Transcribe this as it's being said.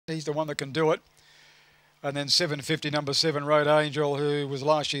He's the one that can do it. And then 750, number 7, Road Angel, who was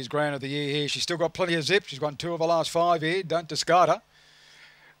last year's Grand of the Year here. She's still got plenty of zip. She's won 2 of the last 5 here. Don't discard her.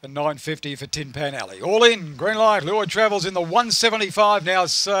 And 950 for Tin Pan Alley. All in. Green light. Lured Travels in the 175 now.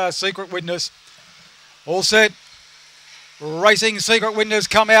 Secret Witness. All set. Racing Secret Witness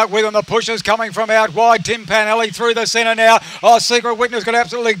come out with, and the pushers coming from out wide. Tin Pan Alley through the centre now. Oh, Secret Witness got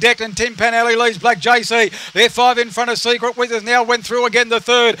absolutely decked, and Tin Pan Alley leads Black JC. They're 5 in front of Secret Witness. Now went through again the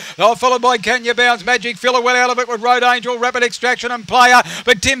third. Oh, followed by Kenya Bounds. Magic Filler well out of it with Road Angel, Rapid Extraction and Player.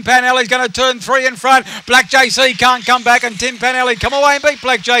 But Tin Pan Alley's going to turn 3 in front. Black JC can't come back, and Tin Pan Alley come away and beat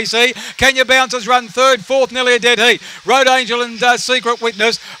Black JC. Kenya Bounds has run third, fourth, nearly a dead heat. Road Angel and Secret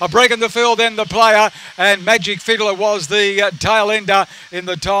Witness are breaking the field, then the Player, and Magic Fiddler was the tail ender in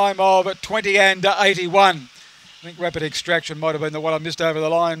the time of 20 and 81. I think Rapid Extraction might have been the one I missed over the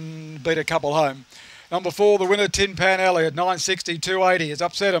line, beat a couple home. Number 4, the winner, Tin Pan Alley at 960, 280. Has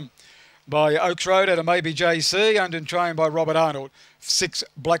upset him by Oaks Road at a Maybe JC, owned and trained by Robert Arnold. 6,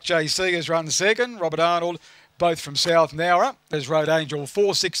 Black JC has run second. Robert Arnold, both from South Nowra. There's Road Angel,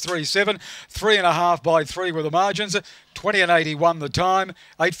 4, 6, 3, 7. 3.5 by 3 were the margins. 20 and 81 the time.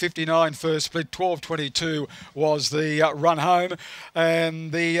 8.59 first split. 12.22 was the run home.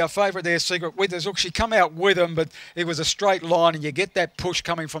 And the favourite there, Secret Witness. Look, she come out with him, but it was a straight line, and you get that push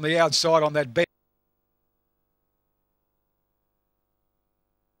coming from the outside on that bet.